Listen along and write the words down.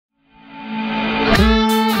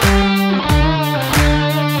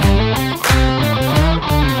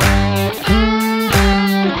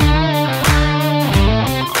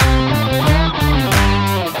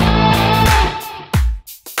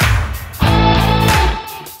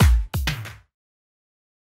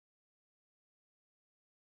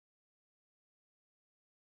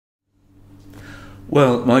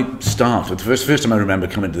Well, my start, the first time I remember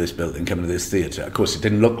coming to this building, coming to this theatre, of course it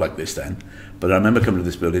didn't look like this then, but I remember coming to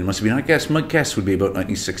this building, it must have been, I guess, my guess would be about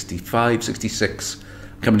 1965, 66,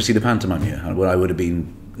 coming to see the pantomime here, where I would have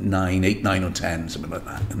been 8, 9 or 10, something like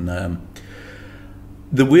that. And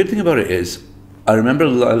the weird thing about it is, I remember,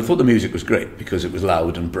 I thought the music was great, because it was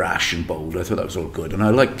loud and brash and bold, I thought that was all good, and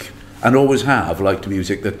I like, and always have, liked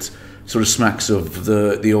music that sort of smacks of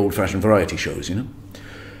the old-fashioned variety shows, you know?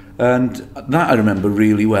 And that I remember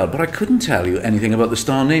really well, but I couldn't tell you anything about the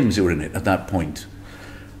star names who were in it at that point.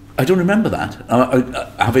 I don't remember that.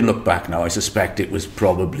 Having looked back now, I suspect it was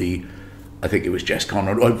probably, I think it was Jess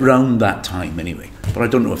Conrad, around that time anyway, but I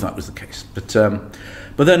don't know if that was the case. But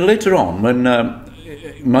then later on, when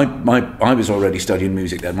I was already studying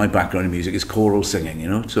music then, my background in music is choral singing, you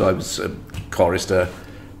know, so I was a chorister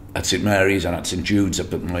at St Mary's and at St Jude's,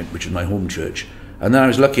 which is my home church. And then I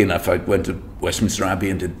was lucky enough, I went to Westminster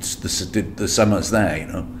Abbey and did the summers there, you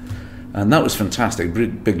know. And that was fantastic,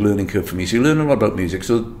 big learning curve for me. So you learn a lot about music.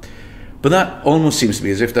 But that almost seems to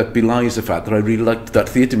me as if that belies the fact that I really liked that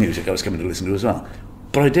theatre music I was coming to listen to as well.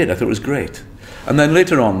 But I did, I thought it was great. And then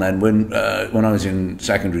later on then, when I was in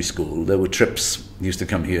secondary school, there were trips used to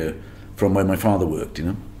come here from where my father worked,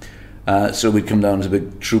 you know. So we'd come down as a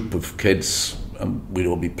big troop of kids, and we'd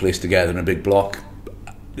all be placed together in a big block,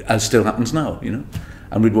 as still happens now, you know,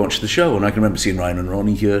 and we'd watch the show, and I can remember seeing Ryan and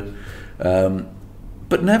Ronnie here,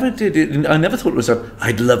 but never did it. I never thought it was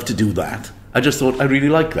I'd love to do that. I just thought I really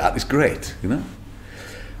like that. It's great, you know.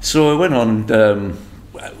 So I went on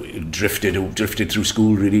and drifted through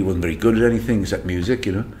school. Really wasn't very good at anything except music,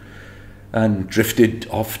 you know, and drifted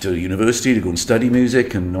off to university to go and study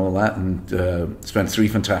music and all that, and spent 3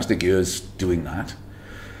 fantastic years doing that,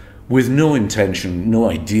 with no intention, no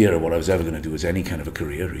idea of what I was ever going to do as any kind of a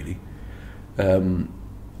career, really. And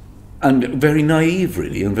very naive,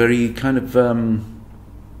 really, and very kind of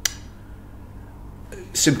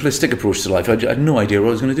simplistic approach to life. I had no idea what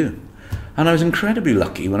I was going to do. And I was incredibly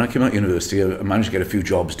lucky. When I came out of university, I managed to get a few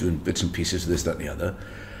jobs doing bits and pieces of this, that, and the other.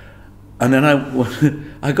 And then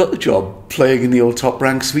I got the job playing in the old Top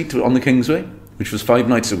Rank Suite on the Kingsway, which was 5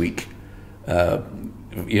 nights a week. 5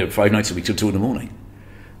 nights a week till 2 in the morning.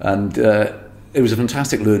 And it was a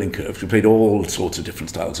fantastic learning curve. We played all sorts of different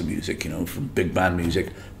styles of music, you know, from big band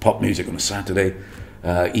music, pop music on a Saturday,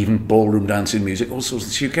 even ballroom dancing music, all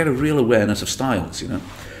sorts. So you get a real awareness of styles, you know.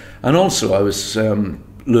 And also I was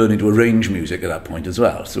learning to arrange music at that point as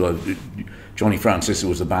well. So Johnny Francis, who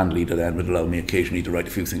was the band leader then, would allow me occasionally to write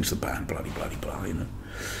a few things for the band, blah, blah, blah, blah, you know.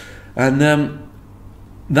 And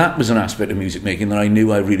that was an aspect of music making that I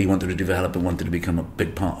knew I really wanted to develop and wanted to become a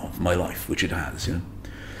big part of my life, which it has, you know.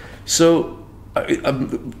 So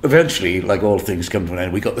eventually, like all things come to an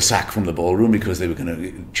end, we got the sack from the ballroom because they were going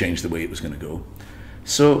to change the way it was going to go.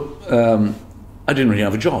 So I didn't really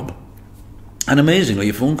have a job. And amazingly,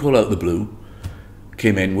 a phone call out of the blue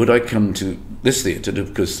came in. Would I come to this theatre,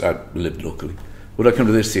 because I lived locally, would I come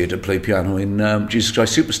to this theatre, play piano in Jesus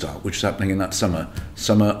Christ Superstar, which was happening in that summer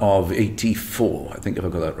of 84, I think, if I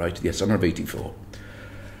got that right. Yeah, summer of 84.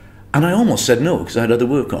 And I almost said no, because I had other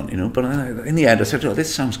work on, you know, but in the end I said, oh,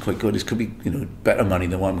 this sounds quite good, this could be, you know, better money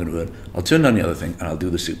than what I'm going to earn. I'll turn down the other thing and I'll do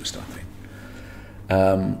the Superstar thing.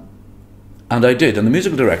 And I did, and the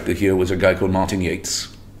musical director here was a guy called Martin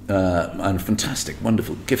Yates, and a fantastic,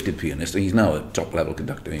 wonderful, gifted pianist. He's now a top-level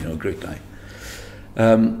conductor, you know, a great guy.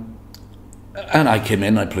 And I came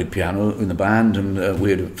in, I played piano in the band, and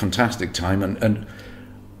we had a fantastic time, and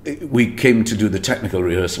we came to do the technical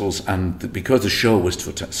rehearsals, and because the show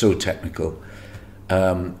was so technical,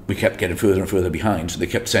 we kept getting further and further behind, so they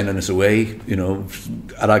kept sending us away, you know,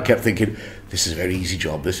 and I kept thinking, this is a very easy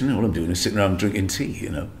job, this, and all I'm doing is sitting around drinking tea, you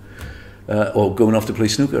know, or going off to play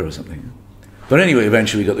snooker or something. But anyway,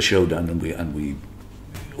 eventually we got the show done, and we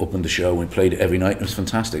opened the show, and we played it every night, and it was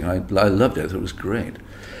fantastic, and I loved it, I thought it was great.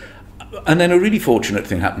 And then a really fortunate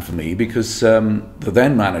thing happened for me, because the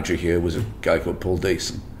then manager here was a guy called Paul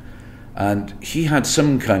Dayson, and he had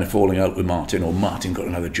some kind of falling out with Martin, or Martin got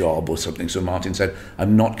another job or something, so Martin said,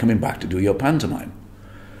 I'm not coming back to do your pantomime.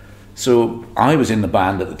 So I was in the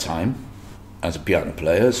band at the time as a piano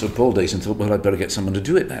player, so Paul Dayson thought, well, I'd better get someone to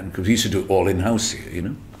do it then, because he used to do it all in-house here, you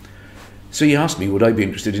know. So he asked me, would I be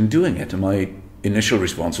interested in doing it? And my initial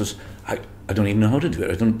response was, I don't even know how to do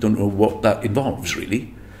it. I don't know what that involves,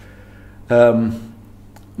 really.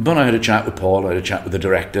 But I had a chat with Paul, I had a chat with the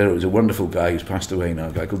director. It was a wonderful guy who's passed away now,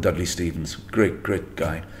 a guy called Dudley Stevens. Great, great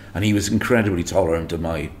guy. And he was incredibly tolerant of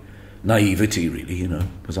my naivety, really, you know,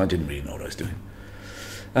 because I didn't really know what I was doing.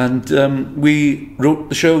 And we wrote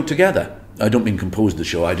the show together. I don't mean composed the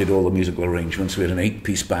show, I did all the musical arrangements. We had an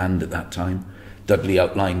 8-piece band at that time. Dudley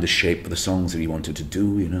outlined the shape of the songs that he wanted to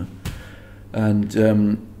do, you know.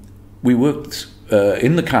 And we worked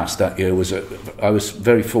in the cast that year. I was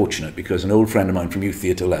very fortunate because an old friend of mine from youth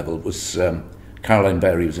theatre level was Caroline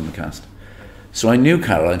Berry was in the cast. So I knew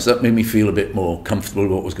Caroline, so that made me feel a bit more comfortable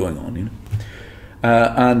with what was going on, you know.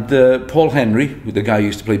 And Paul Henry, the guy who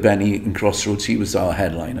used to play Benny in Crossroads, he was our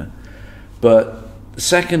headliner. But the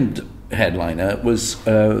second headliner was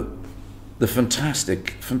the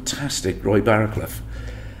fantastic Roy Barraclough.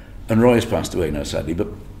 And Roy has passed away now, sadly, but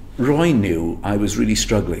Roy knew I was really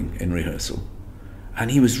struggling in rehearsal. And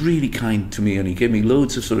he was really kind to me, and he gave me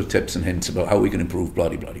loads of sort of tips and hints about how we can improve, blah,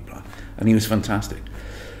 blah, blah, blah. And he was fantastic.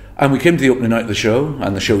 And we came to the opening night of the show,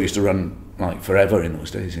 and the show used to run like forever in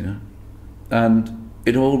those days, you know. And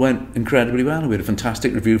it all went incredibly well. We had a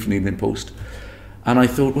fantastic review from the Evening Post. And I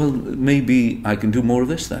thought, well, maybe I can do more of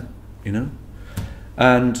this then, you know.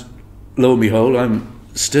 And lo and behold, I'm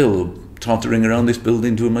still tottering around this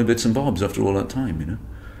building doing my bits and bobs after all that time, you know.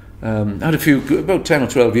 I had about 10 or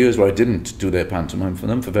 12 years where I didn't do their pantomime for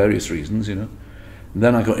them for various reasons, you know. And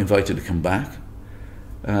then I got invited to come back.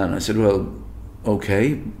 And I said, well,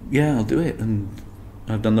 okay, yeah, I'll do it. And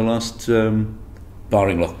I've done the last,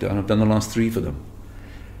 barring lockdown, I've done the last 3 for them.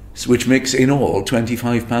 So, which makes in all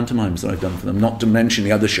 25 pantomimes that I've done for them, not to mention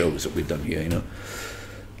the other shows that we've done here, you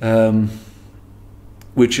know.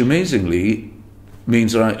 Which amazingly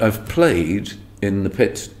means that I've played in the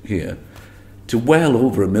pit here to well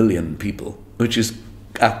over 1 million people, which is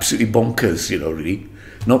absolutely bonkers, you know, really.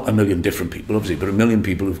 Not 1 million different people, obviously, but 1 million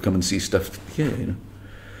people who've come and see stuff here, you know.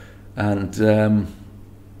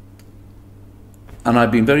 And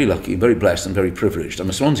I've been very lucky, very blessed and very privileged. I'm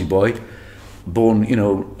a Swansea boy, born, you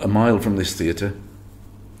know, a mile from this theatre.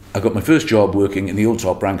 I got my first job working in the old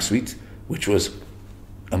top rank suite, which was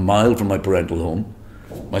a mile from my parental home.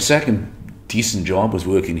 My second decent job was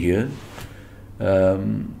working here.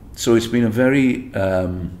 So it's been a very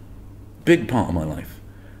big part of my life.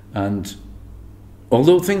 And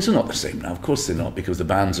although things are not the same now, of course they're not, because the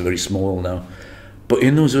bands are very small now. But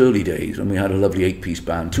in those early days, when we had a lovely 8-piece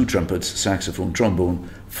band, 2 trumpets, saxophone, trombone,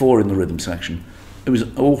 4 in the rhythm section, it was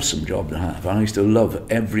an awesome job to have. And I used to love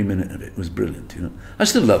every minute of it. It was brilliant, you know. I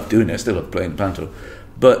still love doing it. I still love playing the panto.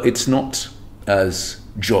 But it's not as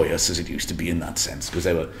joyous as it used to be in that sense, because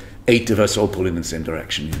there were 8 of us all pulling in the same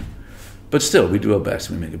direction, you know. But still, we do our best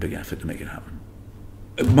and we make a big effort to make it happen.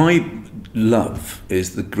 My love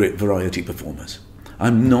is the great variety performers.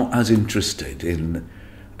 I'm not as interested in,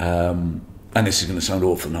 and this is going to sound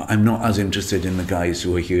awful now, I'm not as interested in the guys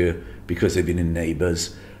who are here because they've been in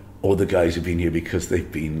Neighbours, or the guys who've been here because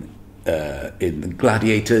they've been in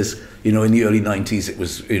Gladiators. You know, in the early 90s, it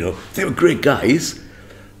was, you know, they were great guys,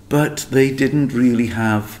 but they didn't really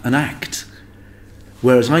have an act.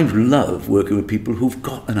 Whereas I love working with people who've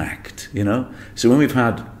got an act, you know. So when we've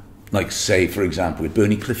had, like, say, for example, with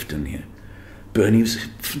Bernie Clifton here, Bernie was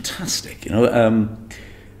fantastic, you know.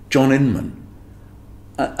 John Inman.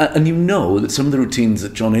 And you know that some of the routines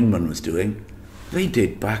that John Inman was doing, they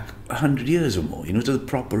did back 100 years or more, you know, to the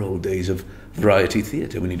proper old days of variety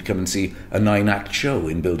theatre, when you'd come and see a 9-act show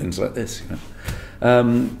in buildings like this, you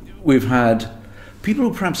know. We've had people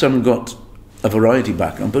who perhaps haven't got a variety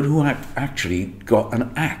background, but who have actually got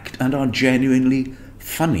an act and are genuinely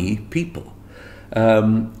funny people.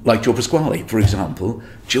 Like Joe Pasquale, for example.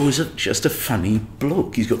 Joe is just a funny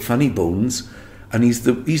bloke. He's got funny bones, and he's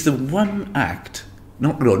the one act.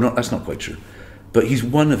 No, that's not quite true. But he's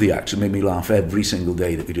one of the acts that made me laugh every single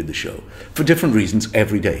day that we did the show. For different reasons,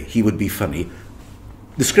 every day. He would be funny.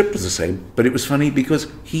 The script was the same, but it was funny because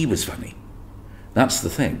he was funny. That's the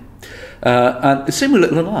thing. And the same with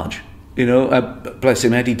Little and Large. You know, bless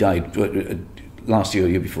him, Eddie died last year,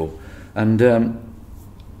 year before. And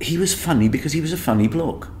he was funny because he was a funny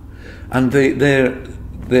bloke. And they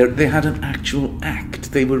had an actual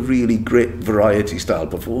act. They were really great variety-style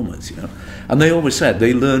performers, you know. And they always said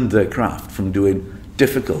they learned their craft from doing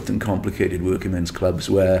difficult and complicated working men's clubs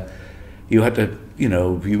where you had to, you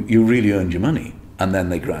know, you really earned your money. And then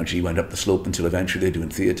they gradually went up the slope until eventually they're doing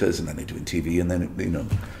theatres, and then they're doing TV, and then, you know.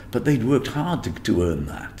 But they'd worked hard to earn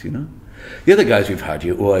that, you know. The other guys we've had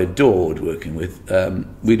here, who I adored working with,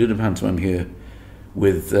 we did a pantomime here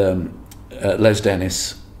with Les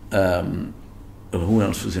Dennis, who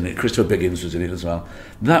else was in it? Christopher Biggins was in it as well.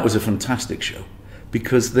 That was a fantastic show,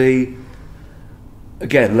 because they,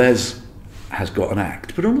 again, Les has got an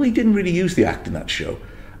act, but only he didn't really use the act in that show.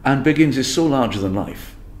 And Biggins is so larger than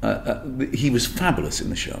life. He was fabulous in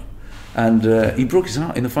the show. And he broke his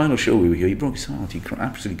heart. In the final show we were here, he broke his heart. He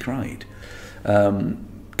absolutely cried.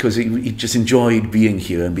 Because he just enjoyed being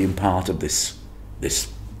here and being part of this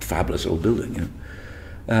fabulous old building, you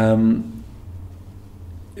know.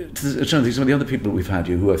 I'm trying to think some of the other people we've had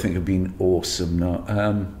here who I think have been awesome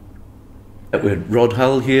now. We had Rod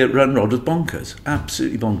Hull here. Rod was bonkers,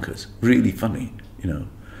 absolutely bonkers, really funny, you know.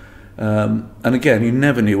 And again, you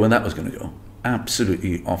never knew when that was going to go.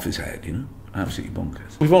 Absolutely off his head, you know, absolutely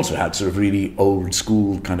bonkers. We've also had sort of really old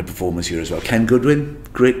school kind of performers here as well. Ken Goodwin,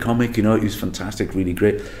 great comic, you know, he was fantastic, really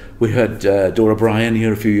great. We had Dora Bryan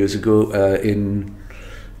here a few years ago in,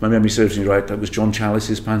 if my memory serves me right, that was John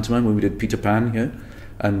Challice's pantomime when we did Peter Pan here.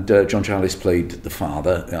 And John Challice played the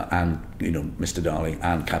father and, you know, Mr. Darling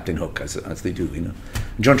and Captain Hook, as they do, you know.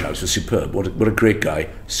 And John Challice was superb. What a great guy,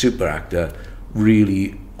 super actor,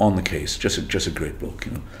 really on the case, just a great bloke,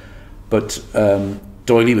 you know. But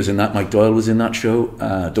Doyley was in that, Mike Doyle was in that show,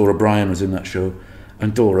 Dora Bryan was in that show,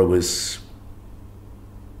 and Dora was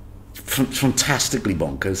fantastically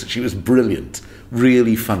bonkers. She was brilliant,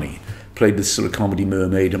 really funny. Played this sort of comedy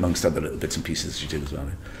mermaid amongst other little bits and pieces she did as well.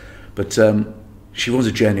 But she was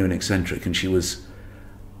a genuine eccentric, and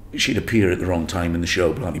she'd appear at the wrong time in the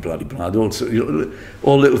show, blah, blah, blah, blah. Also, you know,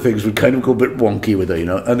 all little things would kind of go a bit wonky with her, you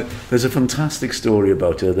know. And there's a fantastic story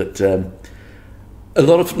about her that a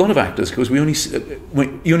lot of actors, because you only see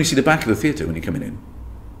the back of the theatre when you're coming in,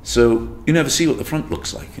 so you never see what the front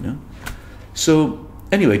looks like, you know. So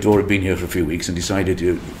anyway, Dora had been here for a few weeks and decided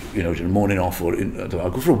to, you know, morning off, or I'll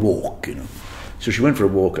go for a walk, you know. So she went for a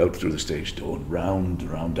walk out through the stage door, round,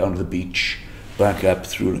 down to the beach, back up,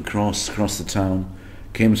 through and across the town,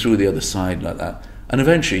 came through the other side like that, and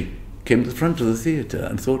eventually came to the front of the theatre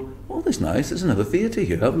and thought, oh, that's nice, there's another theatre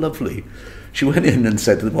here, how lovely. She went in and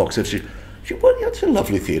said to the box office, she said, well, that's a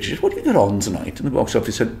lovely theatre. She said, what have you got on tonight? And the box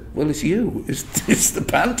office said, well, it's you, it's the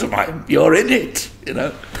pantomime, you're in it, you know,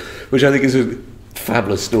 which I think is a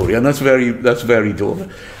fabulous story, and that's very Dora.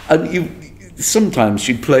 And sometimes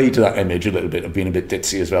she'd play to that image a little bit of being a bit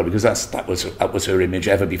ditzy as well, because that was her image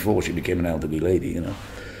ever before she became an elderly lady, you know.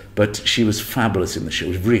 But she was fabulous in the show.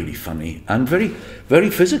 She was really funny and very, very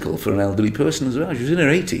physical for an elderly person as well. She was in her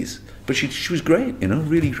 80s, but she was great, you know,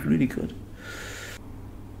 really, really good.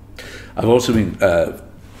 I've also been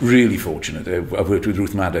really fortunate. I've worked with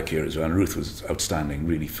Ruth Maddock here as well, and Ruth was outstanding,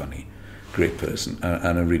 really funny, great person,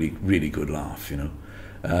 and a really, really good laugh, you know.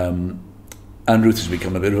 And Ruth has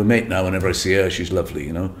become a bit of a mate now. Whenever I see her, she's lovely,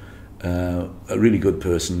 you know. A really good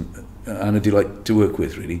person and a delight to work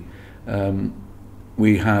with, really.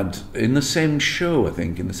 We had, in the same show, we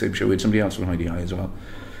had somebody else from Heidi High as well.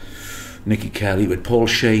 Nicky Kelly, with Paul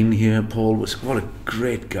Shane here. Paul was, what a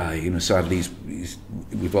great guy, you know, sadly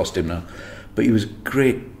we've lost him now. But he was a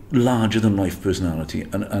great, larger-than-life personality.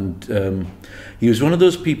 And he was one of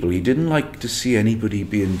those people, he didn't like to see anybody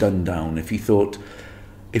being done down. If he thought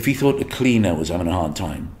a cleaner was having a hard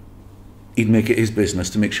time, he'd make it his business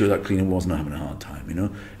to make sure that cleaner wasn't having a hard time, you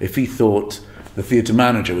know. If he thought the theatre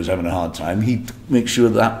manager was having a hard time, he'd make sure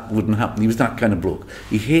that wouldn't happen. He was that kind of bloke.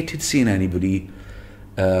 He hated seeing anybody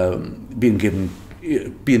being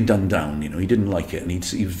done down, you know. He didn't like it, and he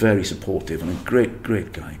was very supportive and a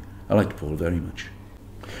great guy. I liked Paul very much.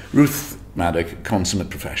 Ruth Maddock, consummate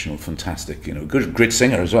professional, fantastic, you know, great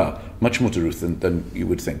singer as well. Much more to Ruth than you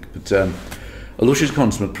would think. But although she's a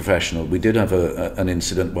consummate professional, we did have an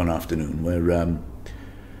incident one afternoon where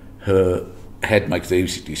her head mics, they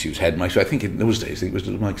used to use head mics, so I think in those days, it was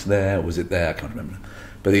little mics there, or was it there, I can't remember.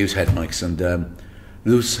 But they used head mics, and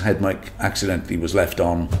Ruth's head mic accidentally was left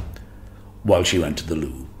on while she went to the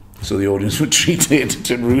loo. So the audience were treated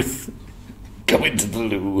to Ruth going to the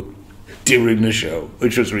loo during the show,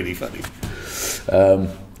 which was really funny.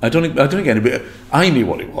 I don't think anybody, I knew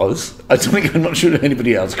what it was. I'm not sure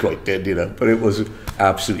anybody else quite did, you know, but it was an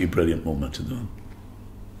absolutely brilliant moment to them.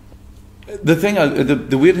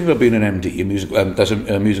 The weird thing about being an MD,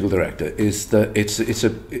 a musical director, is that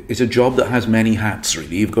it's a job that has many hats,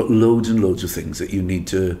 really. You've got loads and loads of things that you need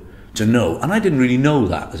to know, and I didn't really know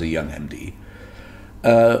that as a young MD.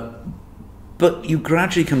 But you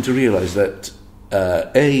gradually come to realise that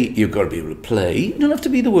you've got to be able to play. You don't have to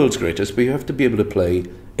be the world's greatest, but you have to be able to play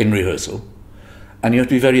in rehearsal, and you have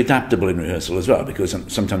to be very adaptable in rehearsal as well, because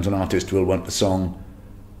sometimes an artist will want the song,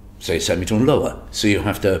 say, semitone lower, so you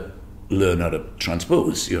have to learn how to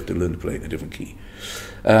transpose. You have to learn to play in a different key.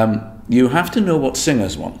 You have to know what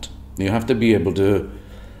singers want. You have to be able to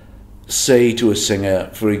say to a singer,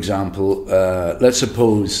 for example, let's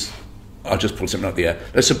suppose, I'll just pull something out the air,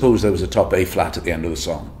 let's suppose there was a top A flat at the end of the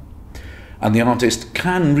song, and the artist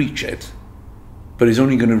can reach it, but is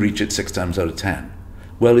only going to reach it 6 times out of 10.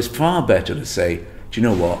 Well, it's far better to say, do you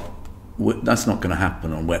know what, that's not going to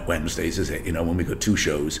happen on wet Wednesdays, is it? You know, when we've got 2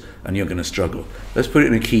 shows and you're going to struggle. Let's put it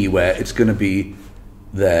in a key where it's going to be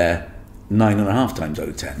there 9.5 times out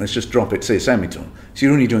of 10. Let's just drop it, say a semitone. So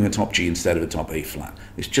you're only doing a top G instead of a top A flat.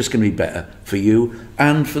 It's just going to be better for you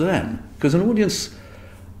and for them. Because an audience,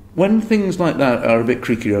 when things like that are a bit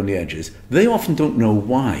creaky around the edges, they often don't know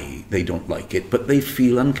why they don't like it, but they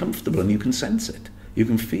feel uncomfortable, and you can sense it. You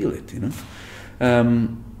can feel it, you know.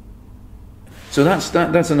 So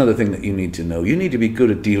that's another thing that you need to know. You need to be good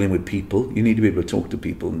at dealing with people. You need to be able to talk to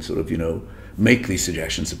people and sort of, you know, make these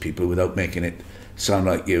suggestions to people without making it sound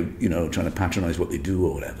like you're, you know, trying to patronise what they do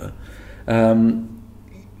or whatever.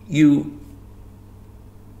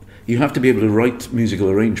 You have to be able to write musical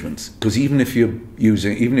arrangements, because even if you're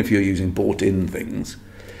using bought-in things,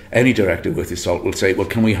 any director worth his salt will say, well,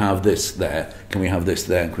 can we have this there? Can we have this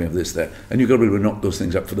there? Can we have this there? And you've got to be able to knock those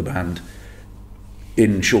things up for the band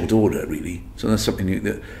in short order, really. So that's something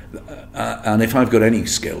and if I've got any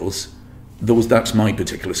skills, that's my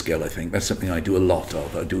particular skill, I think. That's something I do a lot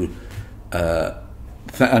of. I do,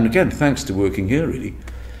 and again, thanks to working here, really.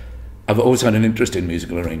 I've always had an interest in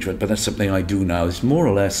musical arrangement, but that's something I do now. It's more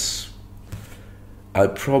or less,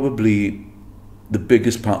 the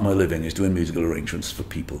biggest part of my living is doing musical arrangements for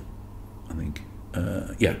people, I think.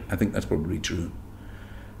 Yeah, I think that's probably true.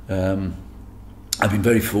 I've been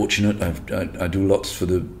very fortunate. I do lots for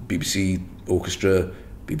the BBC Orchestra,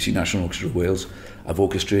 BBC National Orchestra of Wales. I've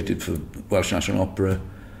orchestrated for Welsh National Opera.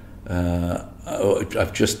 I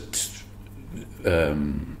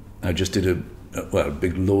just did a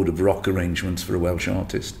big load of rock arrangements for a Welsh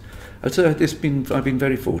artist. I've been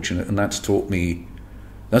very fortunate, and that's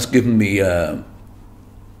given me an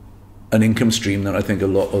income stream that I think a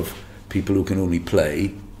lot of people who can only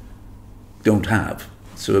play don't have.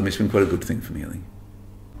 So it's been quite a good thing for me, I think.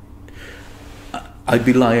 I'd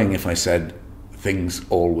be lying if I said things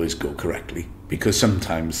always go correctly, because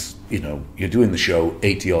sometimes, you know, you're doing the show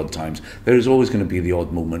 80 odd times. There is always going to be the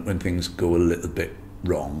odd moment when things go a little bit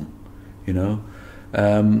wrong, you know.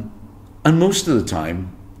 And most of the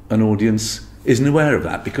time, an audience isn't aware of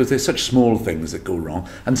that, because there's such small things that go wrong,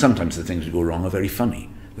 and sometimes the things that go wrong are very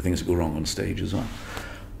funny, the things that go wrong on stage as well.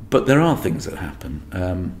 But there are things that happen.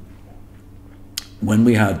 When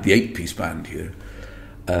we had the 8-piece band here,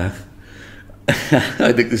 I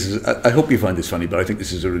hope you find this funny, but I think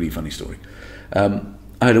this is a really funny story. I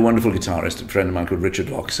had a wonderful guitarist, a friend of mine called Richard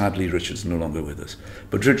Locke. Sadly, Richard's no longer with us.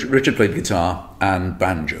 But Richard played guitar and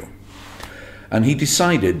banjo. And he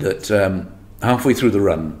decided that halfway through the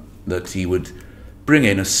run that he would bring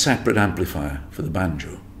in a separate amplifier for the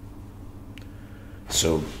banjo.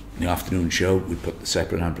 So in the afternoon show, we'd put the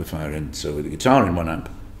separate amplifier in. So with the guitar in one amp,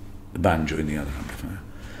 the banjo in the other amplifier.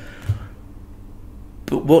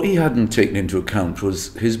 But what he hadn't taken into account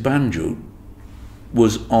was his banjo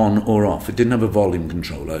was on or off. It didn't have a volume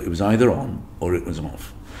controller. It was either on or it was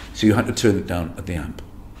off. So you had to turn it down at the amp.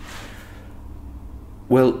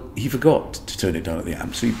 Well, he forgot to turn it down at the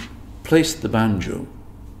amp, so he placed the banjo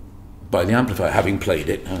by the amplifier, having played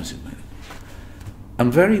it.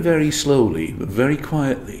 And very, very slowly, but very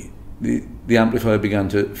quietly, the amplifier began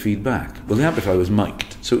to feed back. Well, the amplifier was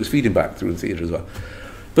mic'd, so it was feeding back through the theatre as well.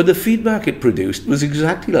 But the feedback it produced was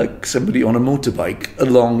exactly like somebody on a motorbike a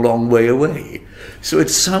long, long way away. So it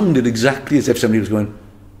sounded exactly as if somebody was going...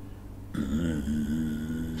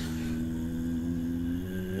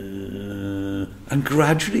 And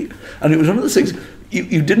gradually... And it was one of those things,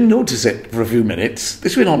 you didn't notice it for a few minutes.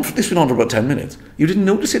 This went on for about 10 minutes. You didn't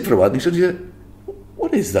notice it for a while, and you said,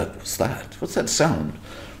 what is that? What's that? What's that sound?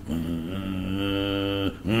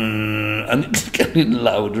 And it's getting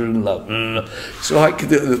louder and louder. So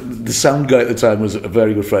the sound guy at the time was a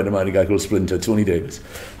very good friend of mine, a guy called Splinter, Tony Davis.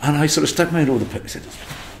 And I sort of stuck my head over the pit. I said,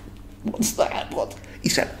 what's that? What? He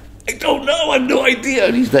said, I don't know, I've no idea.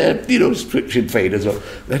 And he's there, you know, switching fade as well.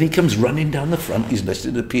 Then he comes running down the front, he's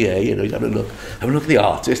listening to the PA, you know, he's having a look at the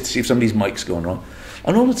artist, see if somebody's mic's going wrong.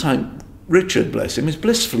 And all the time, Richard, bless him, is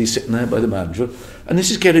blissfully sitting there by the banjo, and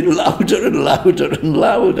this is getting louder and louder and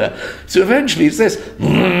louder. So eventually it's this.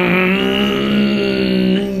 And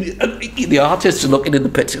the artists are looking in the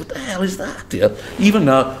pit, saying, what the hell is that? You know? Even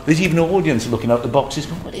now, there's even an audience looking out the boxes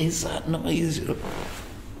going, what is that noise? You know?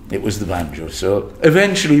 It was the banjo. So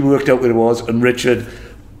eventually we worked out what it was, and Richard,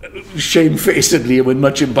 shamefacedly and with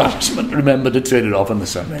much embarrassment, remembered to turn it off, and the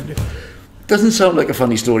sound ended. Doesn't sound like a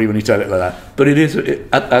funny story when you tell it like that, but it is.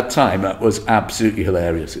 At that time, that was absolutely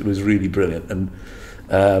hilarious. It was really brilliant, and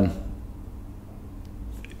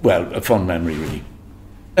well, a fond memory, really.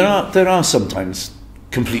 There are sometimes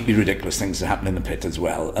completely ridiculous things that happen in the pit as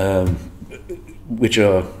well, which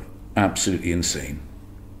are absolutely insane.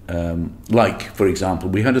 Like, for example,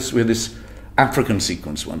 we had this African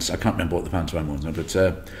sequence once. I can't remember what the pantomime was now, but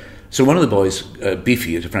so one of the boys,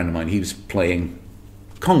 Beefy, is a friend of mine. He was playing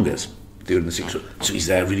congas. during the scene. So he's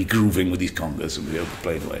there really grooving with these congas and we're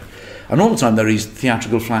playing away. And all the time there are these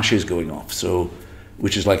theatrical flashes going off,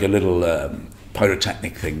 which is like a little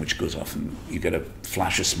pyrotechnic thing which goes off and you get a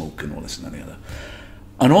flash of smoke and all this and the other.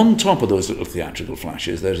 And on top of those little theatrical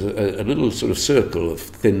flashes, there's a little sort of circle of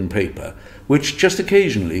thin paper which just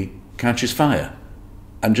occasionally catches fire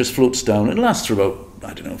and just floats down. It lasts for about,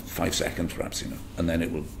 I don't know, 5 seconds perhaps, and then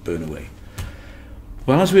it will burn away.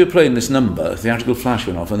 Well, as we were playing this number, a theatrical flash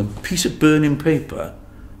went off and a piece of burning paper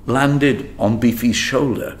landed on Beefy's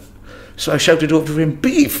shoulder. So I shouted over to him,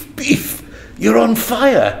 Beef, you're on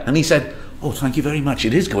fire. And he said, oh, thank you very much.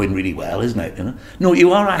 It is going really well, isn't it? No,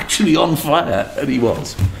 you are actually on fire. And he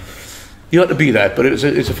was. You had to be there, but it's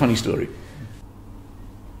a funny story.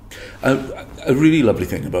 A really lovely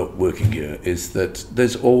thing about working here is that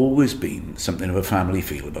there's always been something of a family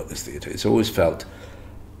feel about this theatre. It's always felt,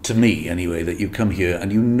 to me anyway, that you come here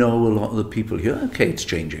and you know a lot of the people here. Okay, it's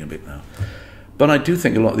changing a bit now. But I do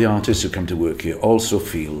think a lot of the artists who come to work here also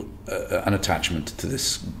feel an attachment to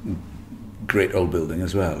this great old building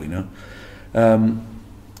as well,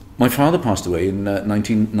 My father passed away in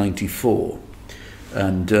 1994,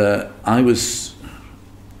 and it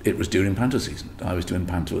was during Panto season. I was doing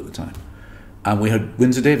Panto at the time. And we had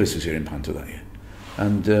Windsor Davies was here in Panto that year.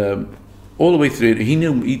 And all the way through,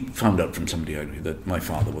 he found out from somebody I knew that my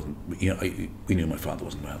father wasn't, we knew my father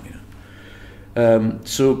wasn't well,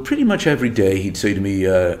 So pretty much every day he'd say to me,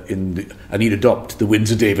 and he'd adopt the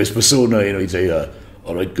Windsor Davies persona, he'd say,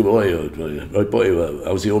 all right, good boy, right boy,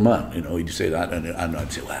 how's the old man? He'd say that, and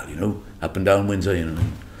I'd say, well, up and down Windsor,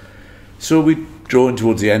 So we'd draw in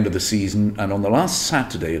towards the end of the season, and on the last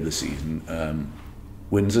Saturday of the season,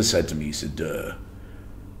 Windsor said to me, he said,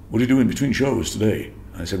 what are you doing between shows today?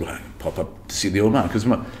 And I said, well, I pop up to see the old man, because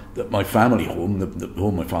my family home, the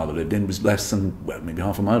home my father lived in, was less than, well, maybe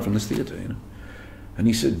half a mile from this theatre, And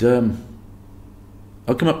he said,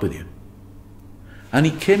 I'll come up with you. And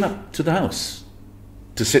he came up to the house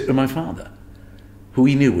to sit with my father, who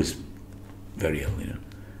he knew was very ill,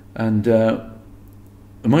 And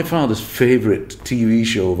my father's favourite TV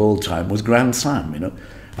show of all time was Grand Slam,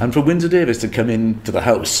 And for Windsor Davies to come into the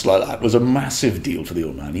house like that was a massive deal for the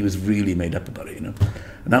old man. He was really made up about it, And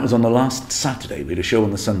that was on the last Saturday. We had a show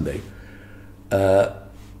on the Sunday.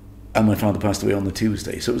 And my father passed away on the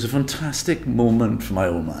Tuesday. So it was a fantastic moment for my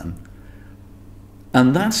old man.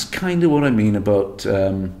 And that's kind of what I mean about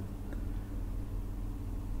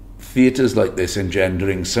theatres like this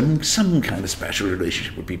engendering some kind of special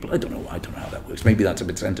relationship with people. I don't know how that works. Maybe that's a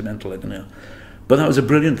bit sentimental, I don't know. But that was a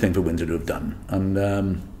brilliant thing for Windsor to have done. And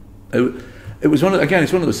it was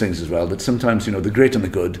it's one of those things as well, that sometimes, the great and the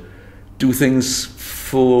good do things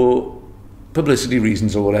for publicity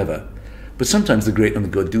reasons or whatever. But sometimes the great and the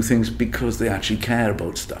good do things because they actually care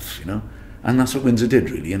about stuff, And that's what Windsor did,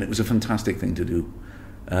 really, and it was a fantastic thing to do.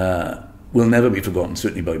 Will never be forgotten,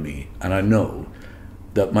 certainly by me. And I know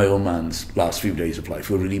that my old man's last few days of life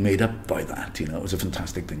were really made up by that, It was a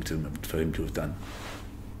fantastic thing for him to have done.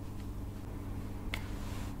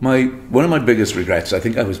 One of my biggest regrets, I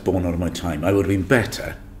think I was born out of my time. I would have been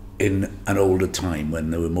better in an older time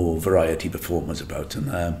when there were more variety performers about, and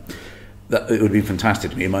that it would be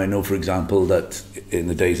fantastic to me. I know, for example, that in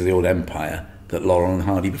the days of the old Empire, that Laurel and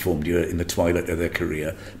Hardy performed here in the twilight of their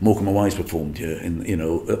career. Morecambe and Wise performed here,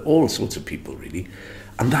 all sorts of people, really.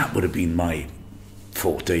 And that would have been my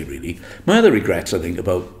forte, really. My other regrets, I think,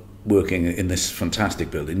 about working in this fantastic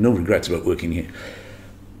building, no regrets about working here,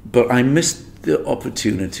 but I missed the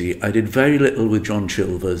opportunity. I did very little with John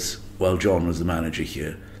Chilvers while John was the manager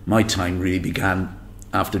here. My time really began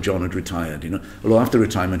after John had retired, Although after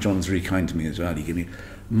retirement, John was really kind to me as well. He gave me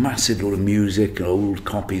a massive load of music, old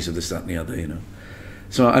copies of this, that and the other,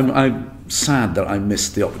 So I'm sad that I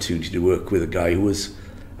missed the opportunity to work with a guy who was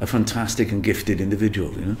a fantastic and gifted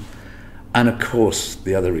individual, And of course,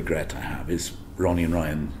 the other regret I have is Ronnie and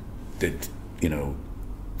Ryan did,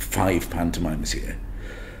 5 pantomimes here.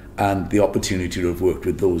 And the opportunity to have worked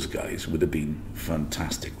with those guys would have been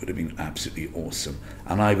fantastic, would have been absolutely awesome.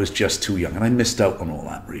 And I was just too young, and I missed out on all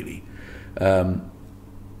that, really.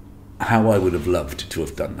 How I would have loved to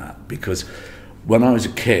have done that, because when I was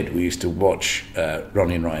a kid, we used to watch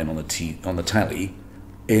Ronnie and Ryan on the telly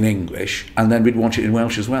in English, and then we'd watch it in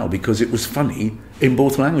Welsh as well, because it was funny in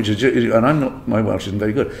both languages. And my Welsh isn't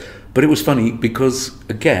very good, but it was funny because,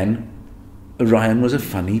 again, Ryan was a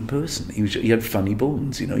funny person. He had funny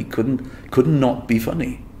bones, He couldn't not be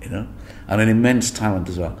funny, And an immense talent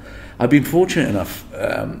as well. I've been fortunate enough.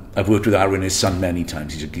 I've worked with Arwen, his son, many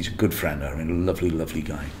times. He's a good friend, Arwen, a lovely, lovely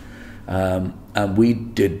guy. And we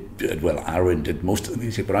did, Arwen did most of the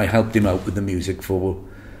music, but I helped him out with the music for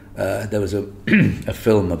There was a a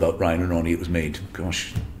film about Ryan and Ronnie. It was made,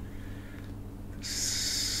 gosh,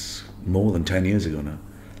 more than 10 years ago now.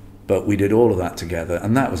 But we did all of that together,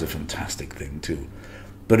 and that was a fantastic thing too.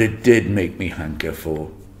 But it did make me hanker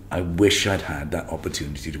for, I wish I'd had that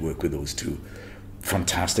opportunity to work with those two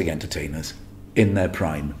fantastic entertainers in their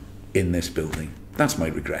prime, in this building. That's my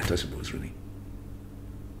regret, I suppose, really.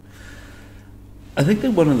 I think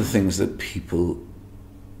that one of the things that people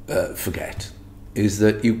forget is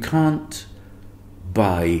that you can't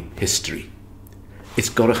buy history. It's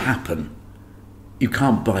got to happen. You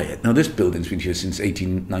can't buy it. Now, this building's been here since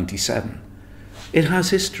 1897. It has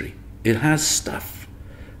history. It has stuff.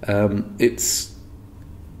 And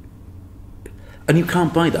you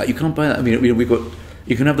can't buy that. You can't buy that. I mean, we've got.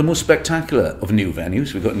 You can have the most spectacular of new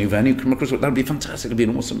venues. We've got a new venue come across. That'd be fantastic. It'd be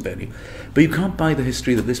an awesome venue. But you can't buy the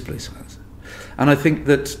history that this place has. And I think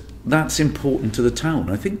that that's important to the town.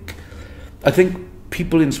 I think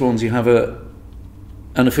people in Swansea have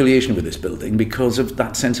an affiliation with this building because of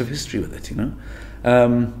that sense of history with it, you know.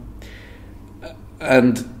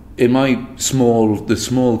 And in the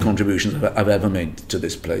small contributions I've ever made to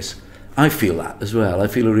this place, I feel that as well. I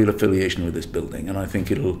feel a real affiliation with this building, and I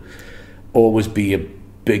think it'll always be a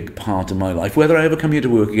big part of my life, whether I ever come here to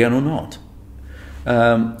work again or not.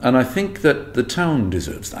 And I think that the town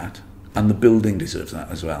deserves that, and the building deserves that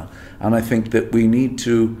as well. And I think that we need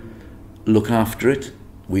to look after it,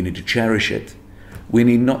 we need to cherish it, we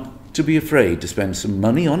need not to be afraid to spend some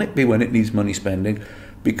money on it when it needs money spending,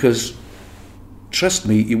 because trust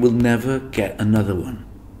me, you will never get another one.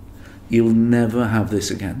 You'll never have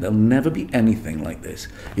this again. There'll never be anything like this.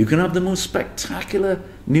 You can have the most spectacular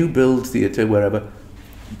new build theatre wherever.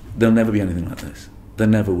 There'll never be anything like this. There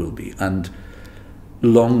never will be. And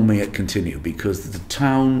long may it continue, because the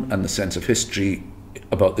town and the sense of history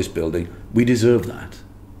about this building, we deserve that.